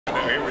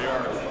here we are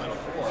in the Final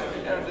Four.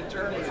 The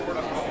journey sort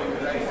of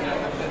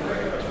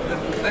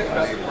think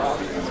about the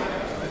problems.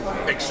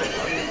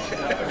 Exactly.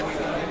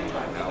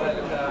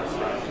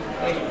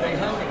 They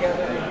hung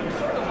together.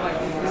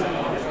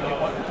 They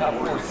won the top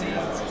 4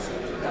 seeds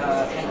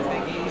in the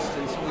Big East,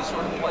 and so we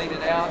sort of played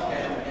it out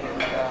and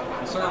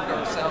conserved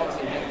ourselves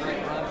and had a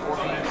great run, 4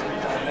 games in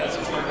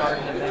Madison Square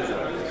Garden, and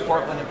then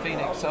Portland and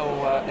Phoenix. So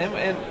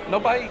and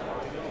nobody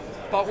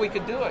thought we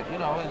could do it, you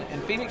know.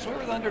 In Phoenix, we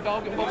were the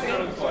underdog in both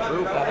games.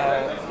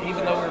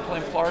 Even though we were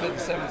playing Florida, the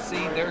 7th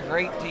seed, they're a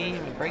great team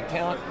and great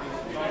talent.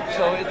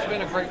 So it's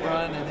been a great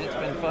run, and it's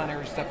been fun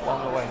every step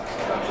along the way.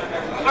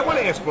 I want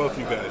to ask both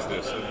you guys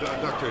this.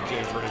 Dr.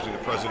 James Ramsey, the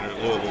president of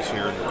Louisville, is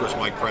here, and of course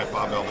Mike Pratt,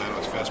 Bob Albano,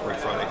 it's Fast Break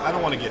Friday. I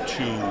don't want to get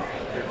too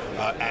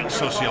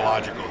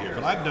sociological here,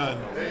 but I've done,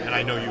 and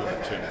I know you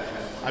have too,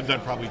 I've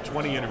done probably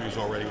 20 interviews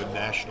already with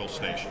national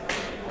stations.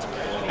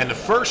 And the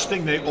first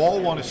thing they all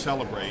want to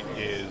celebrate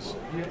is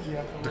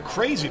the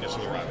craziness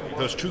of the rivalry.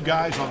 Those 2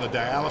 guys on the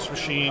dialysis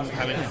machine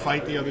having a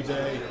fight the other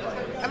day.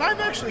 And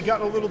I've actually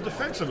gotten a little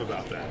defensive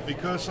about that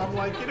because I'm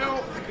like, you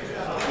know,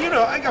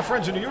 I got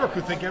friends in New York who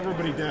think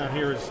everybody down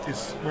here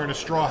is wearing a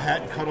straw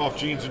hat and cut off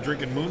jeans and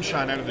drinking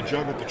moonshine out of the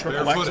jug with the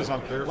triple X's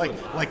on,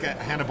 like a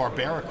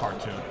Hanna-Barbera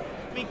cartoon.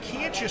 I mean,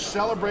 can't you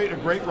celebrate a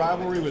great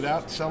rivalry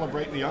without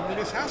celebrating the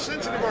ugliness? How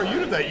sensitive are you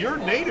to that? You're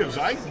natives.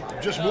 I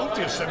just moved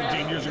here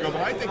 17 years ago,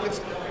 but I think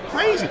it's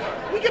crazy.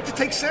 We get to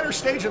take center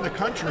stage in the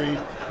country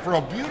for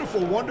a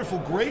beautiful, wonderful,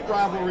 great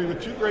rivalry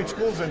with 2 great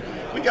schools, and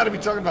we got to be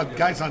talking about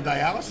guys on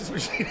dialysis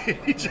machine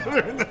hitting each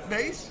other in the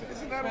face?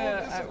 Isn't that a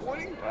little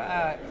disappointing?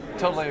 I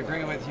totally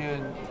agree with you.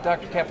 And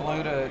Dr.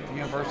 Capilouto at the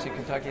University of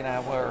Kentucky and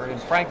I were in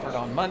Frankfurt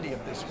on Monday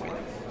of this week.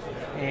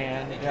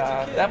 And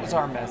that was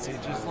our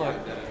message, is look,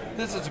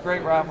 this is a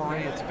great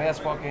rivalry. It's a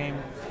basketball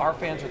game. Our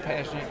fans are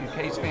passionate.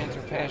 UK's fans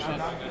are passionate.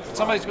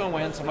 Somebody's going to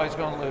win. Somebody's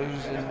going to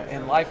lose.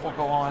 And life will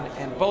go on.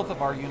 And both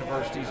of our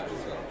universities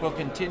will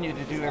continue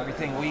to do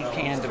everything we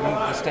can to move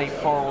the state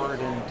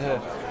forward and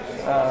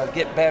to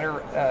get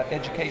better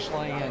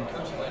educationally. And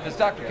as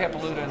Dr.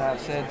 Capilouto and I have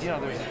said, you know,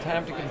 there's a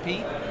time to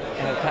compete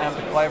and a time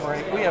to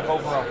collaborate. We have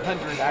over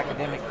 100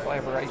 academic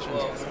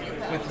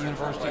collaborations with the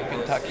University of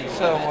Kentucky.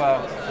 So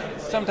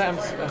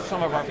sometimes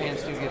some of our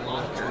fans do get a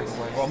little carried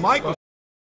away. Well, Mike